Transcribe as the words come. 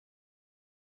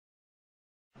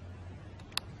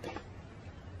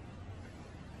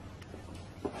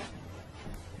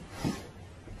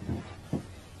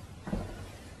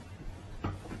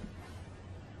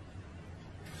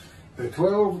the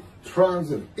 12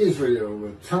 tribes of Israel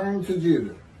returned to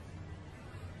Judah.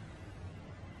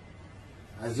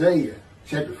 Isaiah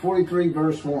chapter 43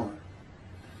 verse 1.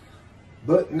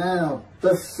 But now,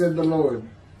 thus said the Lord,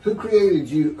 who created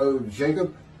you, O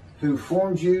Jacob, who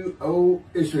formed you, O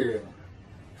Israel?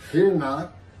 Fear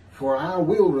not, for I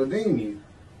will redeem you.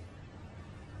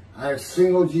 I have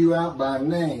singled you out by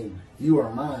name. You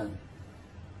are mine.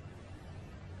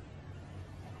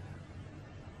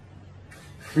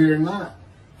 Fear not,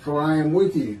 for I am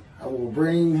with you. I will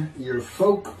bring your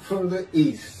folk from the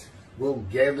east, will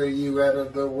gather you out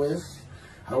of the west.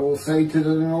 I will say to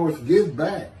the north, give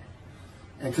back,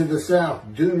 and to the south,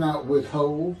 do not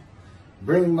withhold.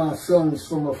 Bring my sons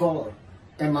from afar,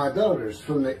 and my daughters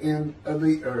from the end of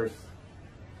the earth.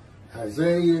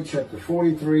 Isaiah chapter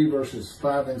 43, verses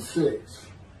 5 and 6.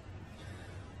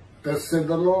 Thus said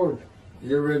the Lord,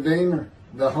 your Redeemer,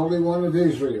 the Holy One of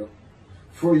Israel.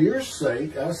 For your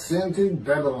sake I send to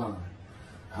Babylon.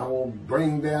 I will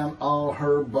bring down all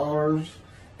her bars,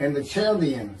 and the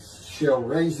Chaldeans shall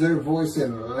raise their voice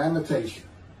in lamentation.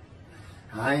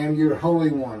 I am your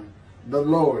Holy One, the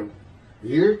Lord,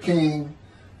 your King,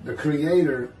 the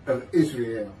Creator of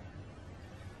Israel.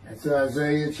 That's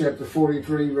Isaiah chapter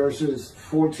 43, verses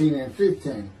 14 and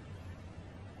 15.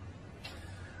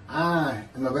 I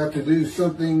am about to do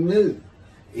something new.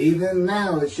 Even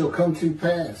now it shall come to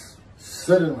pass.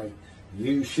 Suddenly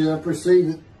you shall perceive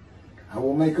it. I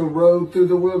will make a road through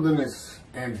the wilderness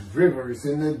and rivers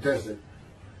in the desert.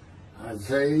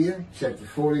 Isaiah chapter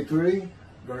 43,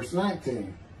 verse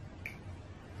 19.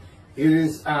 It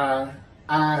is I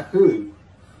who,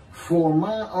 for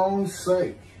my own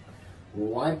sake, will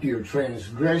wipe your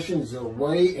transgressions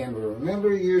away and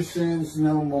remember your sins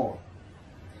no more.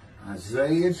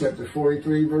 Isaiah chapter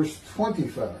 43, verse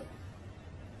 25.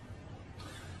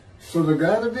 So the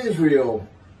God of Israel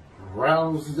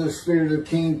roused the spirit of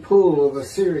King Pul of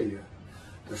Assyria,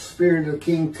 the spirit of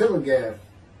King Tilneser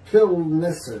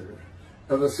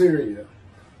of Assyria,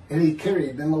 and he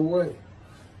carried them away,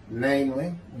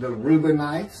 namely the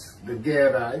Reubenites, the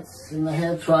Gadites, and the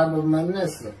half tribe of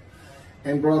Manasseh,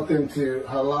 and brought them to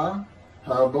Halah,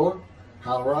 Habor,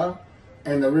 Harah,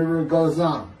 and the river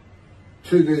Gozan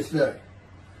to this day.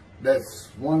 That's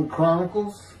 1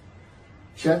 Chronicles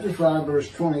chapter 5, verse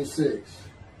 26.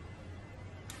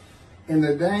 In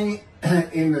the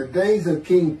days of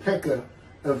King Pekah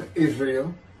of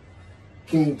Israel,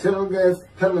 King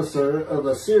Tiglath-Pileser of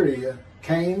Assyria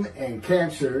came and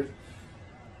captured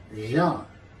Jan,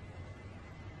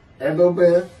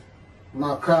 Abobeth,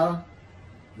 Makkah,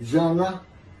 Jonah,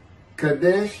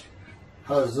 Kadesh,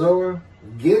 Hazor,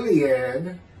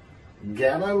 Gilead,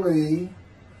 Galilee,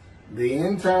 the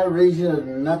entire region of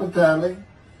Naphtali,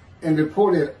 and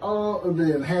deported all of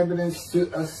the inhabitants to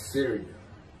Assyria.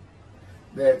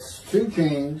 That's 2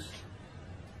 Kings,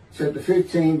 chapter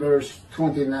 15, verse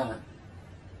 29.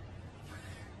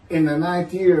 In the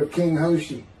 9th year of King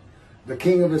Hoshea, the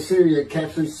king of Assyria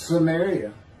captured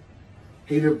Samaria.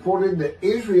 He deported the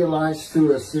Israelites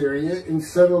to Assyria and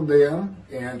settled them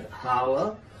in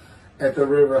Hala, at the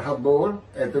river Habor,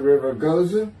 at the river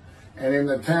Gozan, and in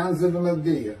the towns of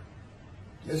Media.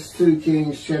 That's 2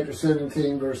 Kings chapter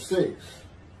 17, verse 6.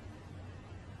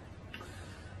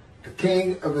 The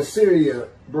king of Assyria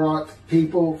brought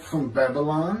people from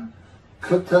Babylon,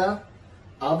 Kutha,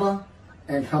 Abba,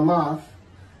 and Hamath,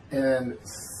 and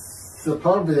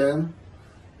Sepharvaim,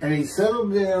 and he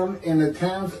settled them in the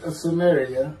towns of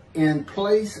Samaria in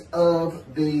place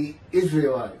of the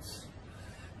Israelites.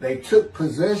 They took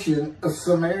possession of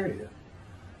Samaria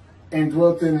and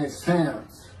dwelt in its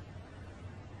towns.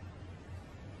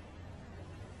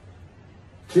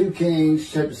 2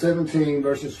 Kings chapter 17,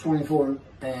 verses 24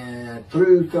 and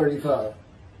through 35.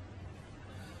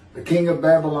 The king of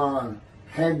Babylon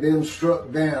had them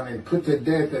struck down and put to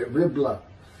death at Riblah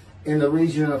in the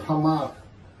region of Hamath.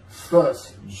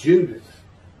 Thus, Judith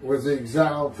was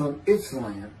exiled from its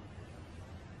land.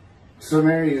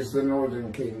 Samaria is the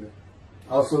northern kingdom,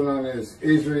 also known as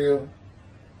Israel.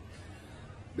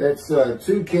 That's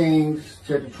 2 Kings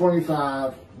chapter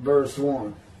 25, verse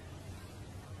 1.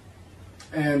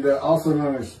 And also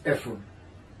known as Ephraim.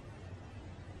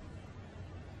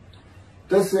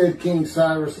 Thus said King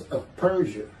Cyrus of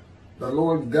Persia, the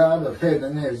Lord God of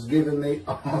heaven has given me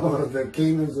all of the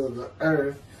kingdoms of the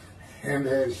earth and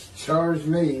has charged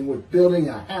me with building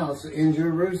a house in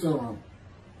Jerusalem.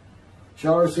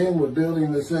 Charged him with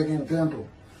building the second temple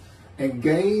and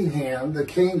gave him the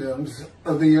kingdoms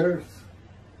of the earth.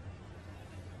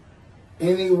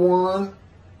 Any one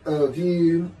of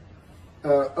you,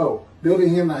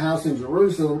 building him a house in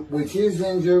Jerusalem, which is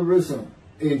in Jerusalem,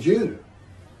 in Judah.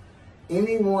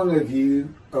 any one of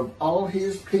you of all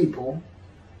his people,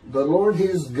 the Lord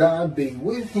his God be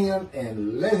with him,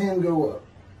 and let him go up.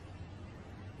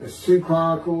 That's 2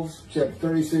 Chronicles chapter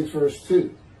 36, verse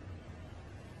 2.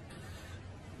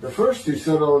 The first to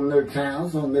settle in their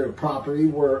towns, on their property,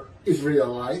 were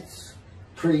Israelites,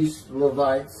 priests,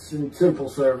 Levites, and temple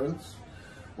servants,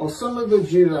 while some of the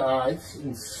Judahites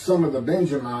and some of the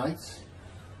Benjamites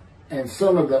and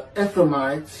some of the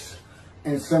Ephraimites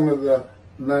and some of the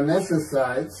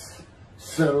Manassehites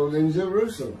settled in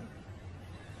Jerusalem.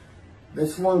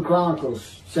 That's 1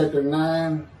 Chronicles chapter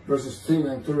 9, verses 2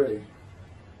 and 3.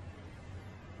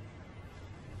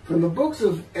 From the books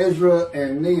of Ezra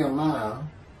and Nehemiah,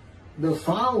 the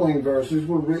following verses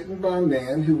were written by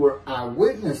men who were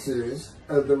eyewitnesses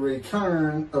of the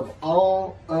return of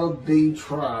all of the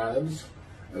tribes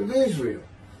of Israel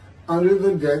under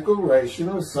the declaration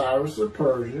of Cyrus of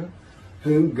Persia,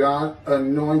 whom God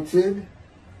anointed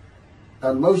a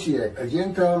Moshiach, a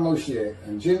Gentile Moshiach,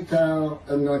 a Gentile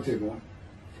anointed one,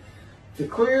 to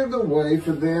clear the way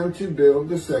for them to build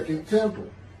the second temple.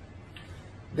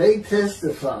 They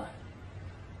testify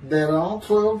that all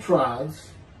 12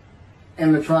 tribes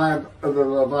and the tribe of the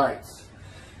Levites,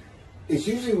 it's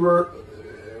usually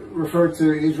referred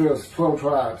to Israel's 12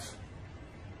 tribes.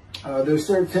 There's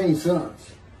 13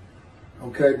 sons,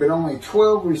 okay, but only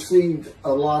 12 received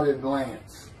allotted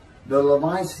lands. The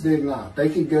Levites did not. They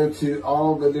could go to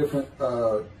all the different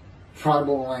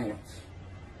tribal lands.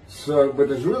 So, but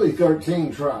there's really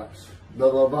 13 tribes. The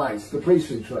Levites, the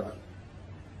priestly tribe.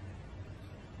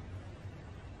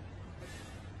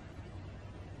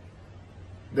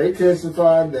 They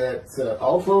testified that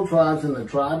all 12 tribes in the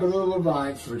tribe of the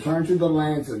Levites returned to the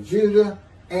lands of Judah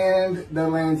and the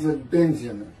lands of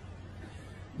Benjamin.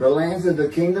 The lands of the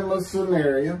Kingdom of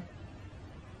Samaria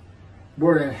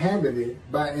were inhabited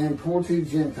by imported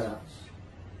Gentiles.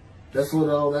 That's what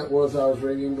all that was I was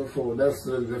reading before. That's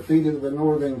the defeat of the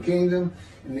northern kingdom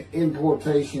and the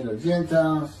importation of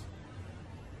Gentiles.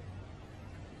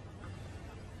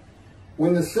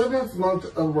 When the 7th month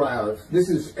arrived, this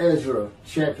is Ezra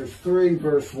chapter 3,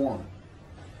 verse 1.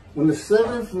 When the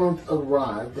 7th month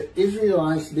arrived, the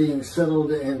Israelites being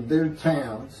settled in their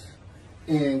towns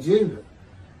in Judah,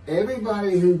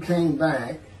 everybody who came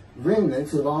back,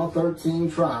 remnants of all 13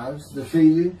 tribes,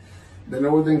 defeated the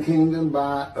northern kingdom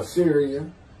by Assyria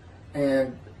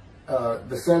and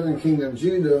the southern kingdom,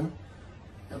 Judah,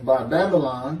 by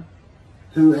Babylon,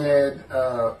 who had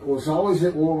was always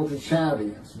at war with the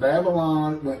Chaldeans.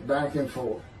 Babylon went back and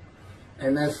forth.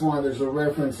 And that's why there's a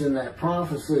reference in that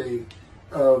prophecy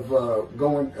of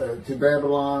going to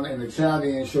Babylon, and the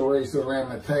Chaldeans shall raise their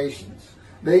lamentations.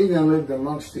 They even lived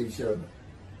amongst each other.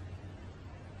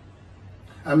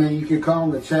 I mean, you could call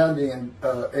them the Chaldean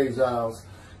exiles,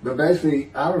 but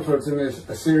basically I refer to them as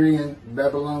Assyrian,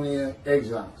 Babylonian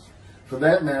exiles. For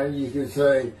that matter, you could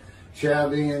say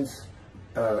Chaldeans,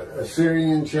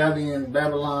 Assyrian, Chaldean,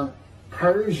 Babylon,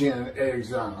 Persian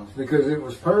exiles, because it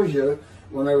was Persia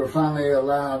when they were finally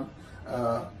allowed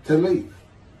to leave.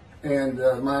 And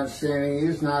my understanding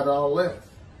is not all left.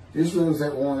 Just those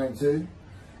that wanted to.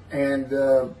 And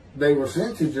they were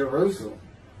sent to Jerusalem.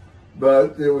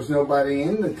 But there was nobody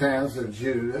in the towns of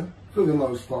Judah, for the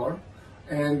most part.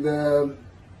 And the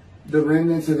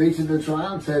remnants of each of the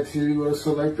tribes had to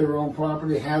select their own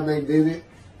property. How they did it,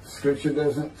 Scripture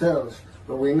doesn't tell us.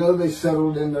 But we know they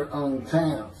settled in their own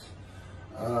towns.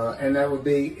 And that would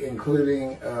be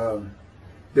including,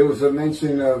 there was a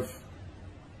mention of,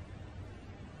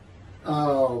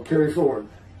 carry forward.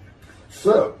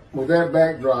 So, with that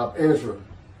backdrop, Ezra.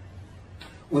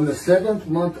 When the 7th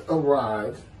month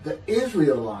arrived, the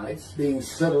Israelites being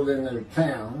settled in their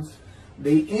towns,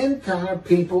 the entire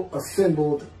people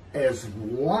assembled as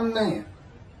one man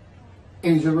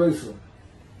in Jerusalem.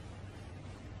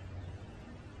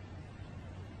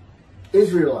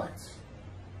 Israelites.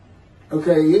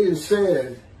 Okay, it is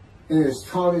said, and it's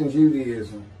taught in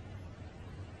Judaism,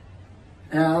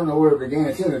 and I don't know where it began,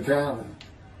 it's in the Talmud,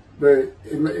 but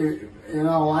it in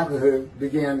all likelihood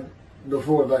began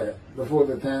before that, before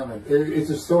the Talmud.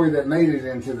 It's a story that made it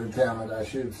into the Talmud, I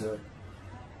should say.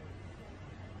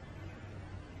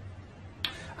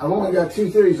 I've only got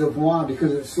 2 theories of why,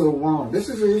 because it's so wrong. This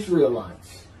is the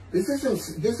Israelites. This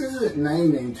isn't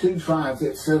naming 2 tribes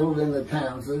that settled in the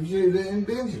towns of Judah and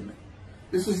Benjamin.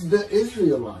 This is the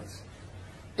Israelites.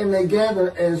 And they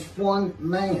gather as one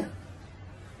man.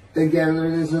 They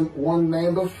gathered as one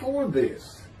man before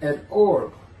this at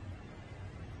Orb.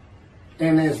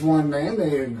 And as one man,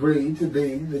 they agreed to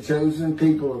be the chosen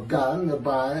people of God and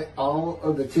abide all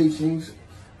of the teachings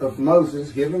of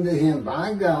Moses given to him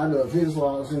by God of his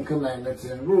laws and commandments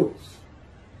and rules.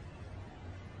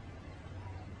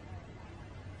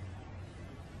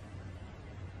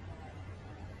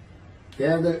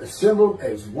 gathered, assembled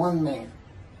as one man.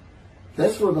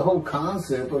 That's where the whole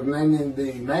concept of naming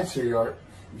the matriarch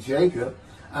Jacob.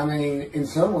 I mean, in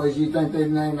some ways you think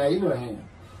they'd name Abraham,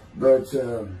 but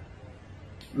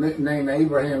name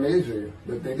Abraham Israel,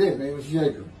 but they didn't. It was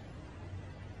Jacob.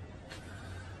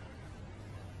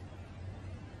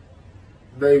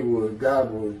 They would,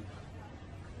 God would.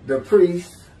 The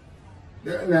priest.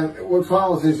 Now, what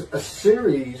follows is a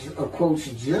series of quotes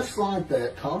just like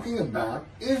that, talking about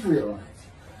Israelites.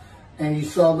 And you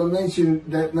saw the mention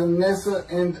that Manasseh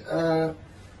and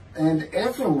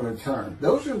Ephraim returned.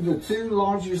 Those are the two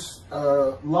largest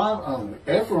live owners.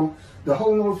 Ephraim, the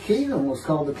whole North Kingdom was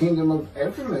called the Kingdom of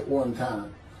Ephraim at one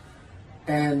time.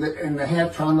 And the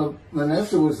half tribe of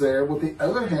Manasseh was there with the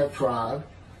other half tribe,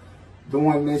 the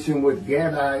one mentioned with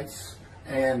Gadites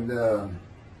and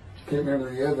can't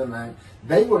remember the other name.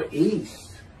 They were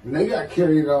east, and they got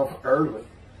carried off early.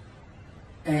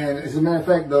 And as a matter of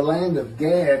fact, the land of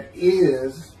Gad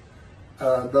is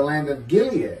the land of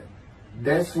Gilead.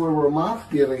 That's where Ramoth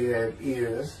Gilead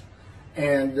is,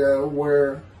 and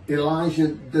where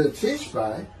Elijah the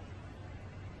Tishbite,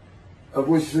 of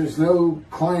which there's no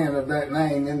clan of that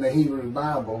name in the Hebrew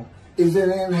Bible, is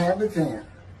an inhabitant.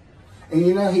 And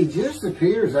you know, he just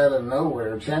appears out of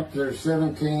nowhere, chapter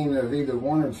 17 of either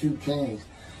 1 or 2 Kings,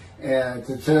 and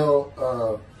to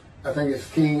tell, I think it's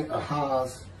King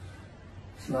Ahaz,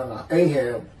 it's not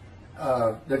Ahab,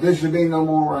 that there should be no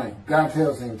more rain. God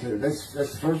tells him to. That's the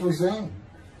first we see him.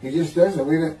 He just does it.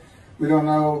 We don't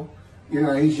know, you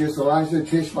know, he's just Elijah the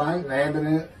Tishbite,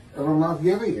 inhabitant of Ramoth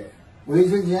Gilead. Well,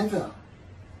 he's a Gentile.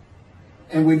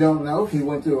 And we don't know if he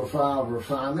went through a fire of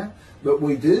refinement, but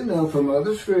we do know from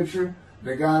other scripture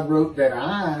that God wrote that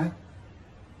I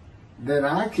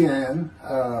can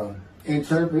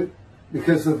interpret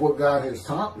because of what God has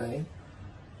taught me,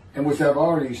 and which I've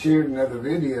already shared in other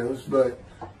videos, but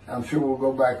I'm sure we'll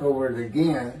go back over it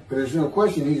again. But there's no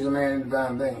question he's a man in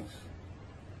divine beings,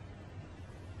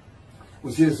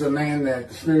 which is a man that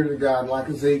the Spirit of God, like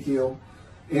Ezekiel,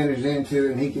 enters into,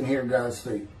 and he can hear God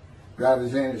speak. God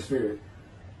is in his spirit.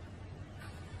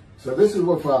 So this is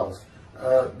what follows.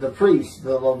 The priests,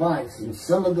 the Levites, and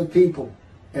some of the people,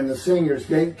 and the singers,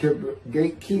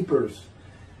 gatekeepers,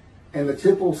 and the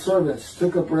temple servants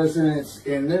took up residence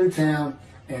in their town,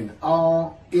 and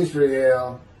all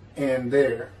Israel in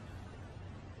their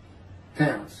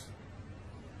towns.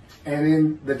 And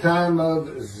in the time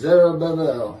of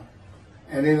Zerubbabel,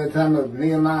 and in the time of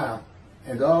Nehemiah,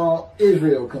 and all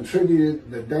Israel contributed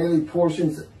the daily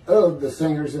portions of the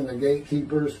singers and the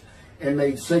gatekeepers, and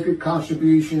made sacred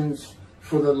contributions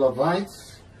for the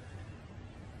Levites,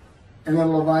 and the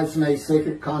Levites made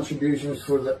sacred contributions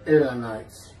for the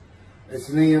Ephraimites. It's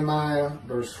Nehemiah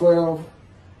verse 12,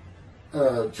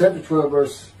 chapter 12,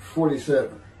 verse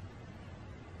 47.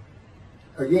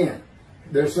 Again,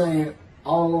 they're saying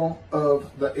all of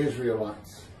the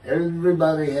Israelites.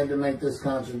 Everybody had to make this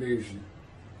contribution.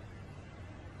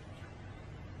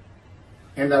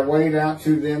 And I weighed out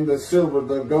to them the silver,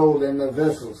 the gold, and the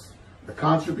vessels, the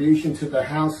contribution to the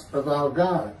house of our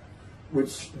God,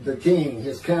 which the king,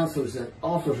 his counselors and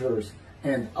officers,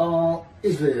 and all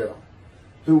Israel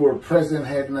who were present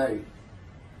had made.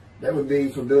 That would be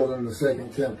for building the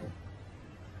second temple.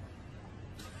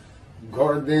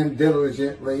 Guard them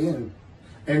diligently, and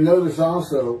notice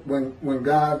also when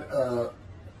God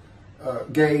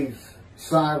gave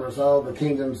Cyrus all the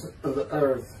kingdoms of the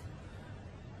earth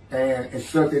and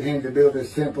instructed him to build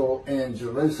his temple in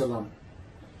Jerusalem,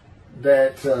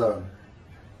 that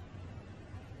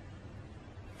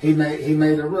he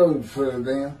made a road for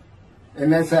them,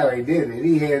 and that's how he did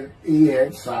it. He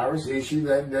had Cyrus issue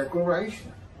that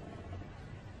declaration,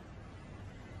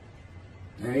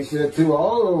 and he said to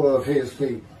all of his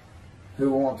people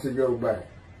who want to go back.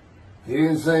 He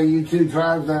didn't say you 2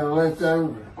 tribes that are left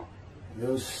over,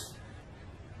 those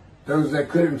that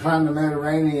couldn't find the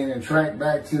Mediterranean and track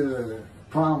back to the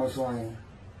promised land.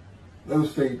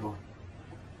 Those people.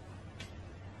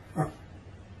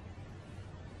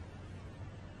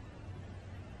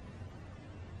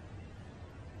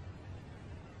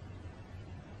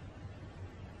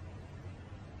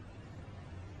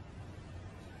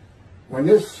 When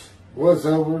this was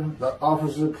over, the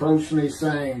officer approached me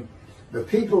saying, the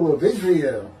people of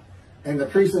Israel and the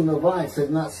priests and Levites have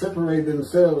not separated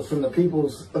themselves from the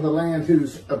peoples of the land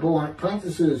whose abhorrent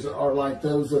practices are like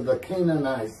those of the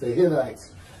Canaanites, the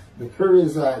Hittites, the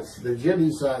Perizzites, the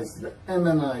Jebusites, the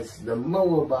Ammonites, the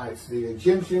Moabites, the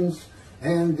Egyptians,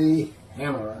 and the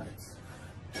Amorites.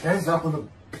 That's all the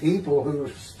people who are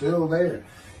still there.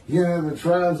 You know, the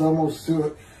tribes almost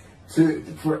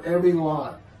for every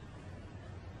lot.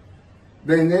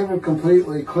 They never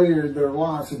completely cleared their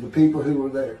lots of the people who were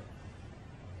there.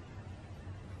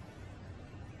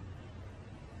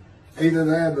 Either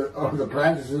that or the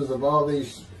practices of all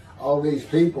these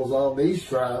peoples, all these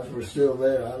tribes were still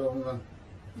there. I don't know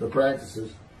the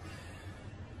practices.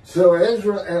 So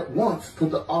Ezra at once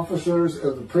put the officers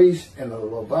of the priests and the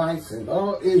Levites and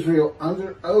all Israel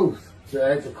under oath to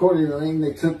act accordingly, and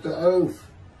they took the oath.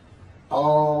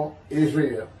 All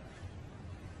Israel.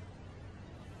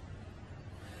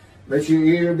 Let your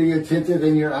ear be attentive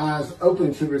and your eyes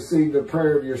open to receive the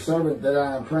prayer of your servant that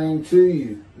I am praying to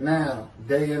you now,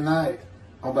 day and night,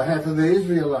 on behalf of the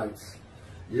Israelites,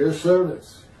 your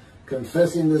servants,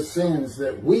 confessing the sins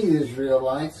that we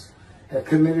Israelites have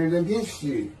committed against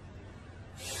you,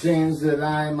 sins that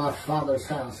I and my father's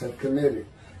house have committed.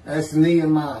 That's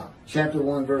Nehemiah, chapter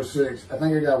 1, verse 6. I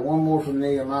think I got one more from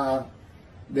Nehemiah,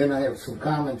 then I have some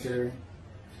commentary.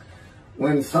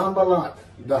 When Sanballat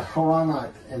the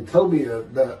Horonite and Tobiah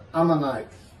the Ammonite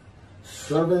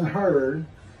servant heard,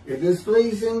 it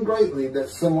displeased him greatly that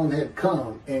someone had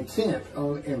come intent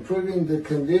on improving the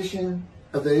condition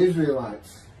of the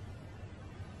Israelites.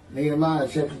 Nehemiah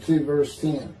chapter 2 verse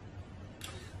 10.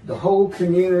 The whole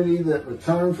community that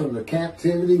returned from the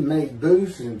captivity made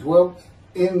booths and dwelt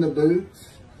in the booths.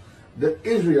 The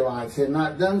Israelites had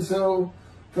not done so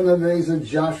from the days of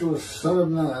Joshua son of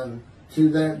Nun to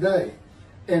that day.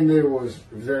 And there was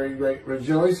very great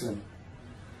rejoicing.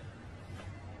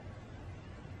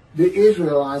 The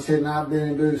Israelites had not been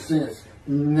in booths since.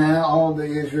 Now all the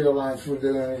Israelites were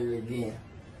doing it again.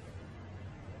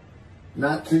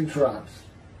 Not two tribes.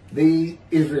 The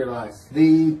Israelites.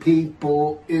 The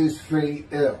people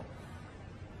Israel.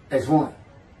 As one.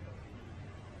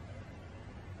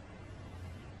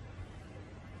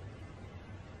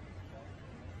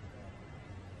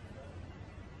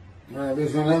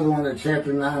 There's another one in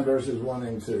chapter 9, verses 1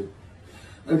 and 2.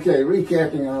 Okay,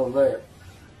 recapping all of that.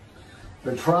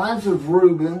 The tribes of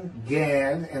Reuben,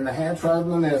 Gad, and the half-tribe of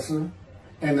Manasseh,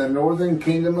 and the northern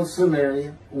kingdom of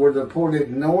Samaria were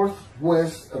deported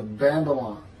northwest of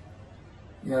Babylon.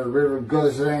 You know, the river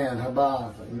Gozan,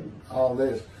 Habath, and all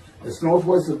this. It's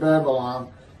northwest of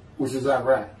Babylon, which is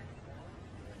Iraq.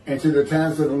 And to the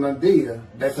towns of Media,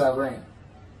 that's Iran.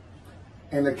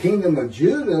 And the kingdom of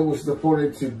Judah was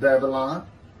deported to Babylon,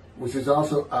 which is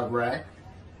also Iraq.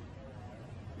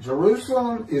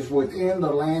 Jerusalem is within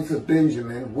the lands of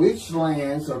Benjamin, which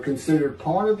lands are considered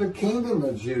part of the kingdom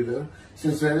of Judah,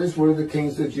 since that is where the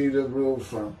kings of Judah ruled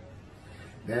from.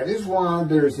 That is why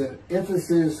there's an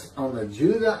emphasis on the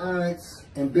Judahites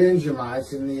and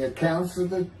Benjamites in the accounts of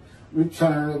the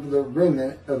return of the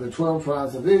remnant of the 12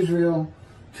 tribes of Israel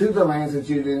to the lands of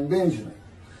Judah and Benjamin.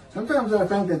 Sometimes I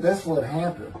think that that's what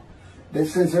happened. That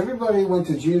since everybody went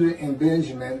to Judah and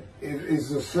Benjamin, it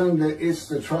is assumed that it's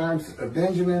the tribes of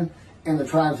Benjamin and the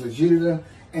tribes of Judah,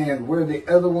 and where the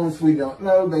other ones we don't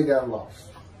know, they got lost.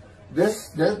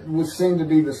 That would seem to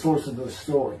be the source of the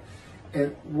story.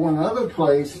 And one other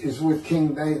place is with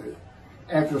King David.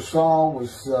 After Saul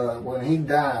was, when he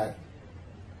died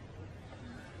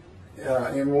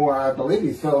in war, I believe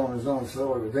he fell on his own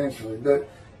sword eventually, but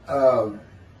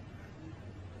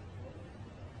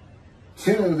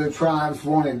 10 of the tribes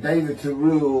wanted David to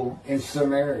rule in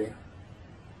Samaria,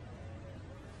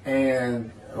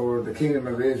 or the kingdom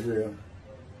of Israel.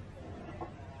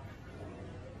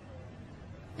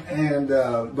 And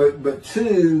but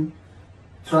 2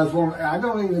 tribes wanted. I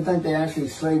don't even think they actually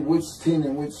say which 10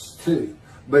 and which 2.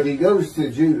 But he goes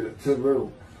to Judah to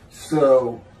rule.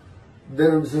 So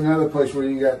there was another place where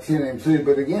you got 10 and 2.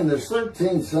 But again, there's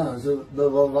 13 sons. The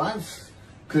Levites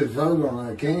could vote on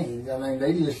a king. I mean,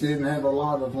 they just didn't have a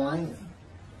lot of land.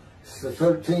 It's the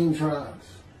 13 tribes.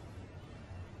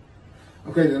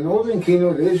 Okay, the northern kingdom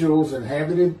of Israel is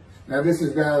inhabited. Now this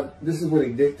is what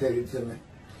he dictated to me.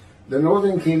 The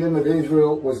northern kingdom of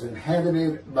Israel was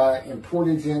inhabited by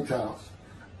imported Gentiles.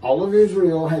 All of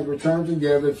Israel had returned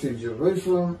together to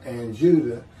Jerusalem and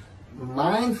Judah,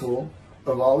 mindful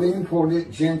of all the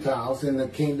imported Gentiles in the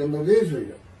kingdom of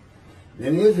Israel.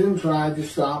 Many of whom tried to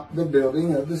stop the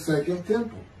building of the second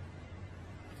temple.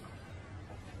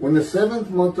 When the 7th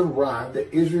month arrived,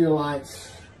 the Israelites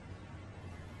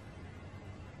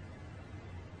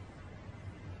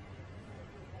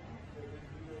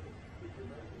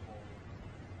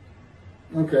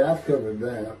okay, I've covered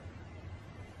that.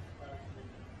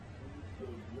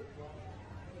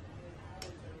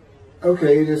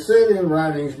 Okay, it is said in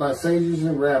writings by sages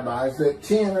and rabbis that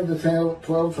 10 of the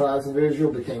 12 tribes of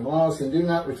Israel became lost and did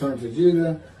not return to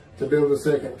Judah to build a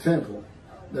second temple.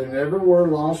 There never were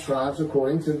lost tribes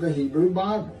according to the Hebrew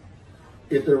Bible.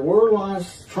 If there were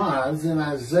lost tribes, then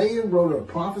Isaiah wrote a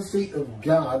prophecy of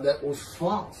God that was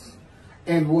false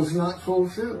and was not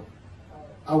fulfilled.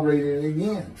 I'll read it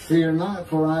again. Fear not,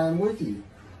 for I am with you.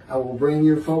 I will bring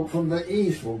your folk from the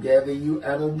east, will gather you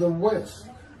out of the west.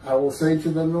 I will say to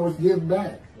the north, give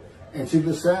back, and to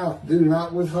the south, do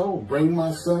not withhold. Bring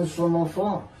my sons from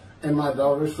afar, and my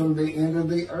daughters from the end of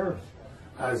the earth.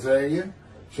 Isaiah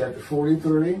chapter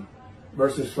 43,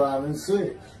 verses 5 and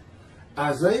 6.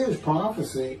 Isaiah's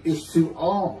prophecy is to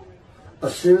all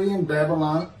Assyrian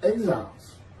Babylon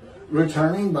exiles,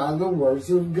 returning by the words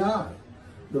of God.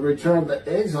 The return of the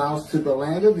exiles to the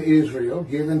land of Israel,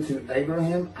 given to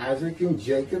Abraham, Isaac, and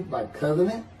Jacob by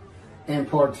covenant, and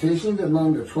partitioned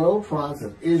among the 12 tribes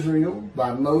of Israel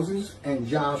by Moses and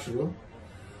Joshua.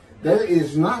 That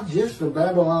is not just the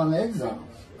Babylon exiles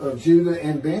of Judah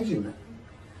and Benjamin.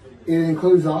 It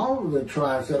includes all of the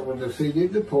tribes that were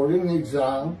defeated, deported, and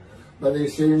exiled by the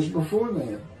Assyrians before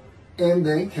them. And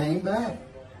they came back.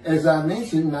 As I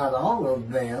mentioned, not all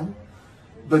of them,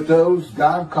 but those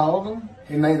God called them.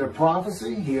 He made a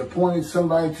prophecy. He appointed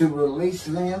somebody to release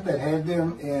them that had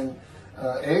them in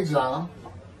exile.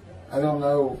 I don't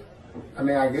know. I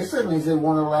mean, I guess that means they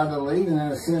weren't allowed to leave and in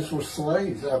a sense were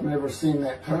slaves. I've never seen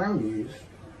that term used.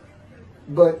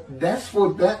 But that's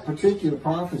what that particular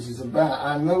prophecy is about.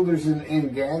 I know there's an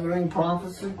ingathering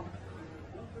prophecy,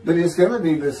 but it's going to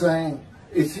be the same.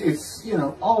 It's you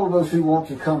know, all of those who want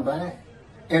to come back.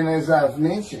 And as I've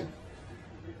mentioned,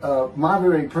 my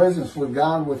very presence with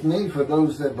God with me for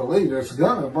those that believe, it's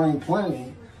going to bring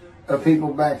plenty of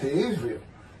people back to Israel.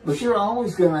 But you're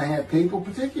always going to have people,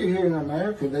 particularly here in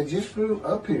America, that just grew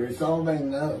up here. It's all they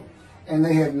know. And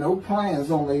they have no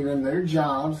plans on leaving their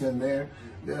jobs and the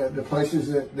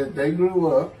places that they grew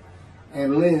up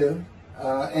and lived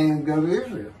and go to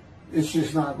Israel. It's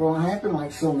just not going to happen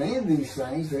like so many of these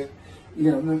things that,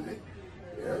 you know,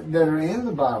 that are in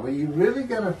the Bible. You really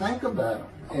got to think about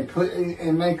them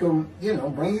and make them, you know,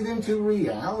 bring it into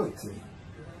reality.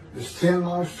 There's 10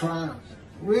 lost tribes.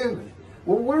 Really?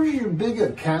 Well, where's your big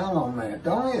account on that?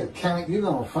 The only account you're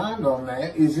going to find on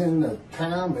that is in the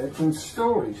Talmud from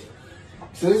stories.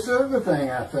 So this other thing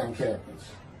I think happens.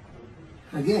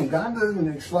 Again, God doesn't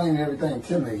explain everything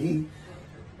to me.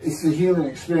 It's the human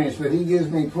experience, but He gives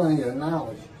me plenty of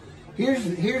knowledge. Here's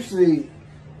the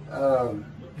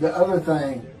other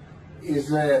thing is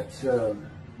that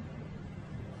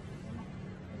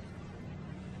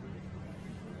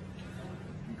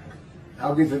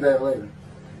I'll get to that later.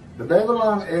 The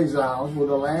Babylon exiles were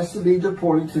the last to be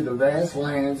deported to the vast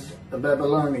lands of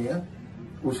Babylonia,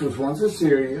 which was once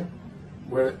Assyria,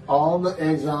 where all the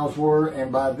exiles were,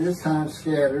 and by this time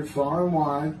scattered far and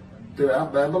wide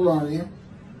throughout Babylonia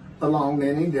along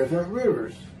many different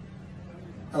rivers.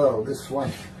 Oh, this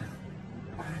one.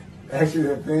 Actually,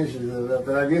 that finishes it up,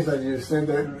 but I guess I just said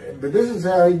that. But this is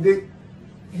how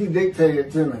he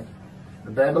dictated to me.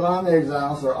 The Babylon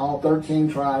exiles are all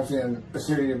 13 tribes in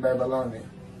Assyria and Babylonia.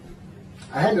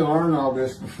 I had to learn all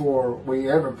this before we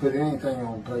ever put anything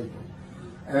on paper.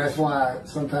 And that's why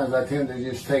sometimes I tend to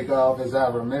just take off as I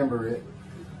remember it.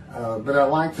 But I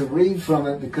like to read from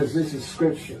it because this is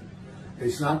scripture.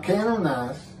 It's not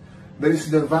canonized, but it's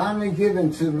divinely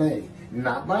given to me.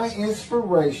 Not by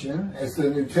inspiration, as the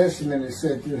New Testament is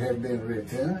said to have been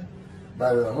written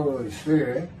by the Holy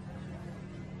Spirit.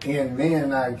 In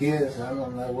men, I guess, I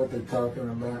don't know what they're talking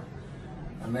about.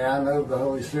 I mean, I know the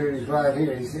Holy Spirit is right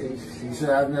here. He said,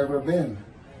 I've never been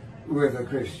with a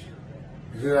Christian.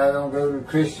 He said, I don't go to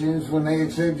Christians when they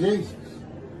accept Jesus.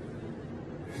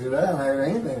 He said, I don't have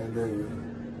anything to do with it.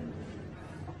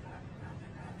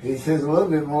 He says a little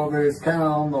bit more, but it's kind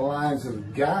of on the lines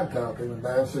of God talking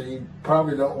about it, so you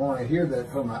probably don't want to hear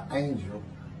that from an angel.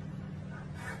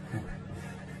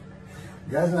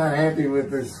 God's not happy with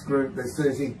this group that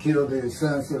says He killed His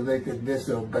Son so they could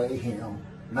disobey Him.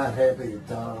 Not happy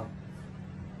at all.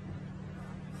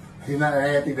 He's not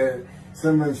happy that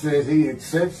someone says He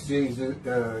accepts Jesus,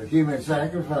 human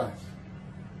sacrifice.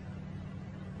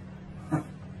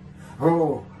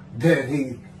 Oh, that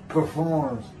He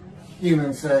performs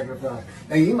human sacrifice.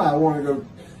 Now you might want to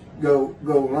go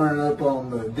learn up on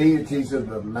the deities of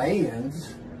the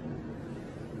Mayans.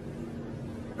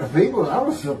 People, I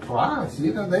was surprised.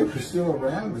 You know, they were still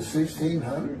around in the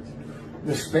 1600s.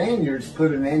 The Spaniards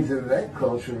put an end to that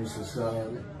culture and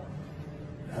society,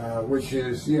 which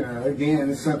is, you know, again,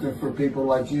 it's something for people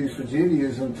like Jews for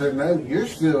Judaism to know. You're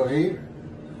still here.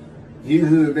 You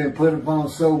who have been put upon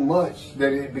so much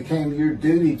that it became your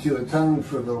duty to atone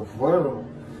for the world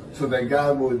so that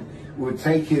God would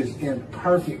take His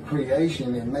imperfect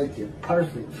creation and make it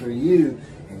perfect for you,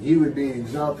 and you would be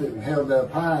exalted and held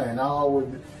up high, and all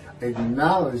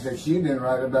acknowledge that you didn't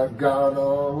write about God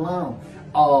all along.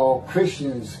 All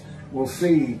Christians will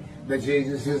see that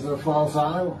Jesus is a false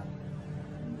idol.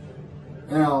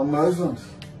 And all Muslims,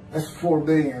 that's 4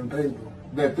 billion people,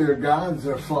 that their gods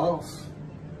are false.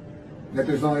 That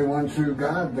there's only one true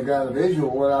God, the God of Israel.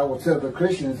 What I will tell the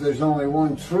Christians, there's only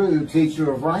one true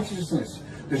teacher of righteousness.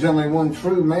 There's only one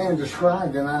true man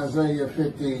described in Isaiah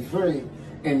 53,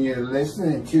 and you're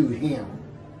listening to him.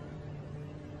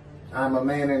 I'm a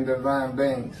man in divine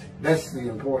beings. That's the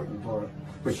important part.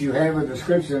 But you have a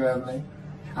description of me.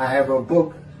 I have a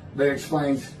book that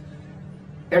explains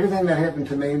everything that happened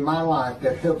to me in my life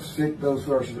that helps fit those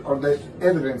verses, or that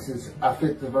evidences I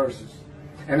fit the verses.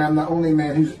 And I'm the only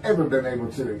man who's ever been able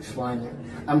to explain it.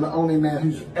 I'm the only man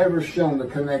who's ever shown the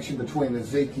connection between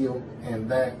Ezekiel and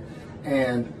that.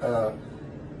 And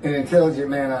an intelligent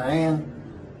man I am.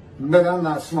 But I'm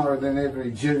not smarter than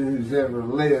every Jew who's ever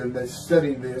lived that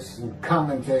studied this and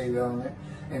commentated on it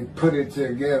and put it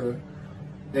together.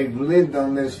 They've lived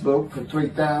on this book for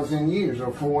 3,000 years,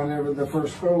 or for whenever the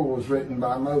first scroll was written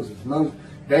by Moses.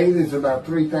 David's about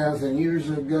 3,000 years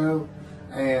ago,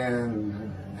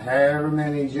 and however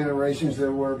many generations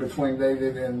there were between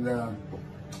David and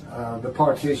the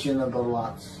partition of the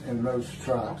lots in most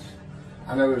tribes.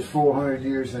 I know there's 400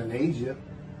 years in Egypt.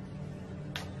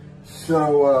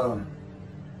 So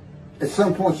at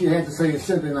some point you have to say it's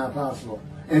simply not possible.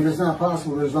 And if it's not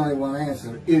possible, there's only one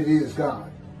answer. It is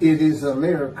God. It is a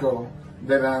miracle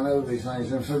that I know these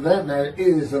things. And for that matter, it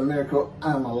is a miracle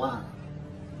I'm alive.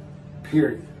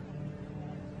 Period.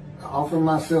 I offer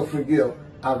myself for guilt.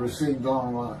 I received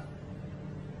long life.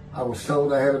 I was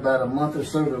told I had about a month or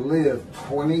so to live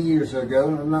 20 years ago,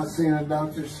 and I've not seen a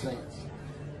doctor since.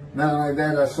 Not only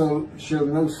that, I showed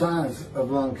no signs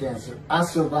of lung cancer. I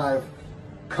survived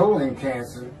colon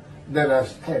cancer that I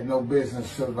had no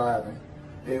business surviving.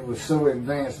 It was so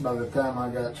advanced by the time I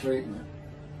got treatment.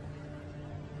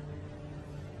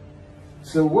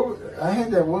 So I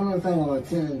had that one other thing on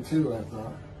attending to, I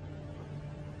thought.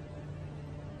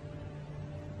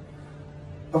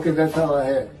 Okay, that's all I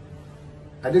had.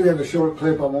 I do have a short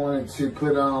clip I wanted to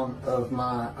put on of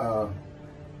my,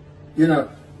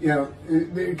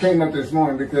 it came up this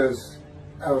morning because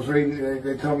I was reading,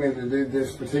 they told me to do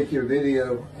this particular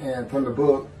video and from the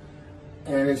book,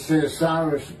 and it says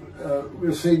Cyrus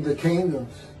received the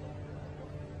kingdoms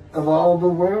of all the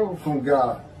world from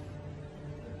God.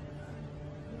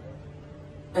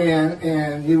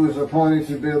 And he was appointed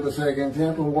to build the second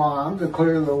temple, while I'm to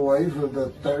clear the way for the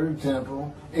third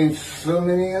temple, and so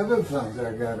many other things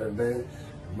I got to do.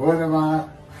 What am I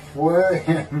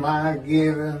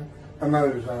giving a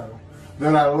motorcycle?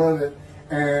 That I love it,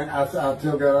 and I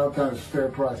tell God all the time it's a fair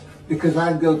price. Because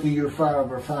I'd go to your fire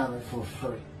refinement for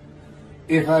free.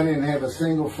 If I didn't have a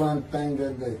single fun thing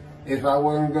to do. If I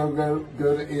wasn't going to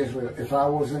go to Israel. If I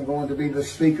wasn't going to be the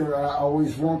speaker I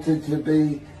always wanted to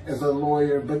be as a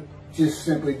lawyer, but just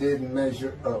simply didn't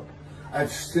measure up. I'd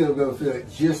still go through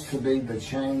it just to be the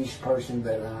changed person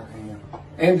that I am.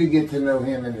 And to get to know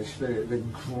him in the spirit. The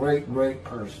great, great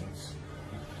persons.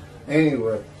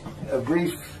 Anyway, a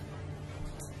brief...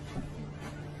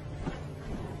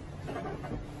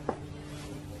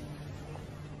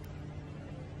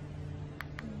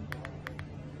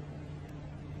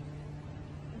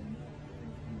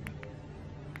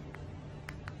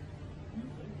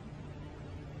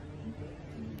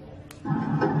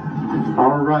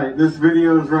 All right, this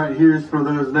video is right here is for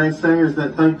those naysayers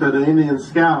that think that an Indian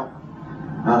scout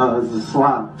is a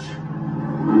slouch.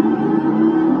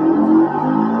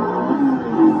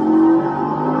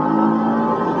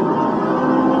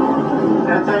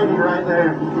 That's 80 right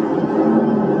there.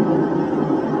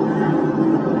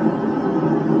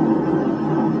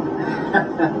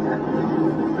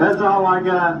 That's all I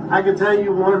got. I can tell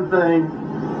you one thing,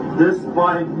 this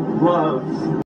fight loves